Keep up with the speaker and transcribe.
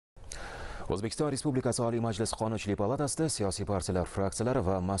O'zbekiston Respublikasi Oliy Majlis Qonunchilik palatasida siyosiy partiyalar fraksiyalari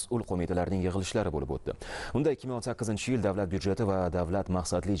va mas'ul qo'mitalarining yig'ilishlari bo'lib o'tdi. Unda 2018-yil davlat byudjeti va davlat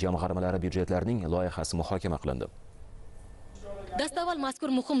maqsadli jamg'armalari byudjetlarining loyihasi muhokama qilindi. Dastavval mazkur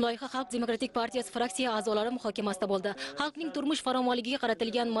muhim loyiha Xalq Demokratik partiyasi fraksiya a'zolari muhokamasida bo'ldi. Xalqning turmush farovonligiga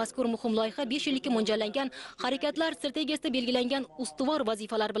qaratilgan mazkur muhim loyiha 5 yillikka mo'ljallangan harakatlar strategiyasida belgilangan ustuvor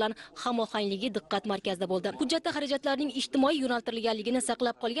vazifalar bilan hamohangligi diqqat markazida bo'ldi. Hujjatda xarajatlarning ijtimoiy yo'naltirilganligini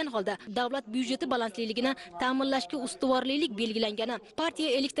saqlab qolgan holda davlat byudjeti balandliligini ta'minlashga ustuvorlilik belgilangani, partiya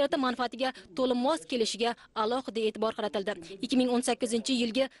elektorati manfaatiga to'liq mos kelishiga alohida e'tibor qaratildi.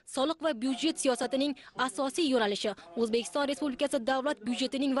 2018-yilgi soliq va byudjet siyosatining asosiy yo'nalishi O'zbekiston Respublikasi davlat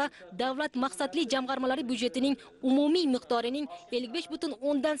byudjetining va davlat maqsadli jamg'armalari byudjetining umumiy miqdorining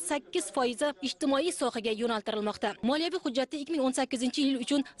 55,8% ijtimoiy sohaga yo'naltirilmoqda. Moliyaviy hujjatda 2018-yil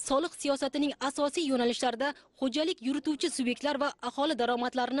uchun soliq siyosatining asosiy yo'nalishlarida xo'jalik yurituvchi subyektlar va aholi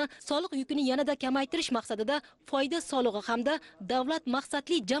daromadlarini soliq yukini yanada kamaytirish maqsadida foyda solig'i hamda davlat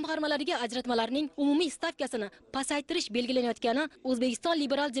maqsadli jamg'armalariga ajratmalarning umumiy stavkasini pasaytirish belgilanayotgani O'zbekiston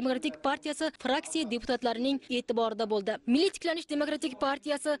Liberal Demokratik partiyasi fraksiya deputatlarining e'tiborida bo'ldi. Milliy tiklanish demokratik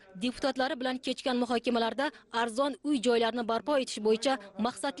partiyasi deputatlari bilan kechgan muhokamalarda arzon uy joylarini barpo etish bo'yicha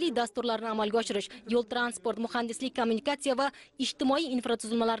maqsadli dasturlarni amalga oshirish, yo'l transport, muhandislik, kommunikatsiya va ijtimoiy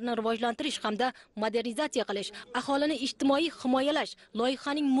infratuzilmalarni rivojlantirish hamda modernizatsiya qilish, aholini ijtimoiy himoyalash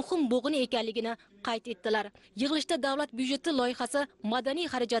loyihaning muhim bo'g'ini ekanligini qayd etdilar. Yig'ilishda davlat byudjeti loyihasi madaniy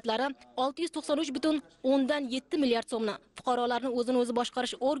xarajatlari 693,7 milliard so'mni, fuqarolarni o'zini o'zi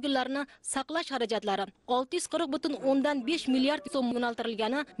boshqarish organlarini saqlash xarajatlari 640,5 milliard so'm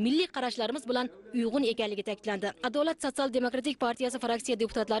yo'naltirilgani milliy qarashlarimiz bilan uyg'un ekanligi ta'kidlandi. Adolat sotsial demokratik partiyasi fraksiya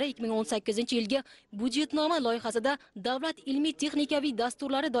deputatlari 2018-yilgi byudjetnoma loyihasida davlat ilmiy texnikaviy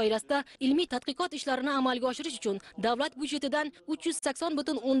dasturlari doirasida ilmiy tadqiqot ishlarini amalga oshirish uchun davlat byudjetidan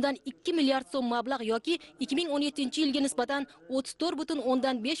 380,2 milliard so'm mablag' yoki 2017-yilga nisbatan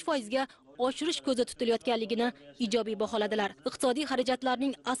 34,5% ga oshirish ko'zda tutilayotganligini ijobiy baholadilar. Iqtisodiy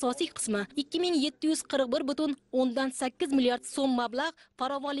xarajatlarning asosiy qismi 2741,8 milliard so'm mablag'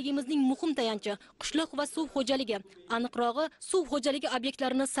 farovonligimizning muhim tayanchi qishloq va suv xo'jaligi, aniqrog'i suv xo'jaligi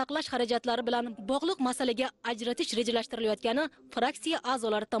obyektlarini saqlash xarajatlari bilan bog'liq masalaga ajratish rejalashtirilayotgani fraksiya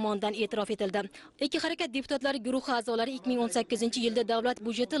a'zolari tomonidan e'tirof etildi. Ikki harakat deputatlari guruhi a'zolari 2018-yilda davlat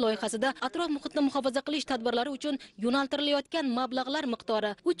byudjeti loyihasida atrof muhitni muhofaza qilish tadbirlari uchun yo'naltirilayotgan mablag'lar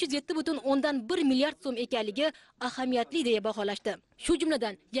miqdori 307,1 milliard so'm ekanligi ahamiyatli deya baholashdi. Shu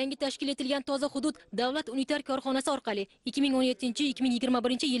jumladan yangi tashkil etilgan toza hudud davlat unitar korxonasi orqali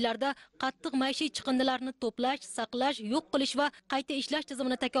 2017-2021 yillarda qattiq maishiy chiqindilarni to'plash, saqlash, yo'q qilish va qayta ishlash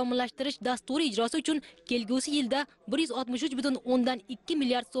tizimini takomillashtirish dasturi ijrosi uchun kelgusi yilda 163,2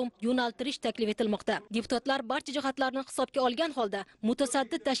 milliard so'm yo'naltirish taklif etilmoqda. Deputatlar barcha jihatlarni hisobga olgan holda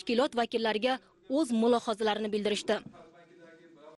mutasaddi tashkilot vakillariga o'z mulohazalarini bildirishdi.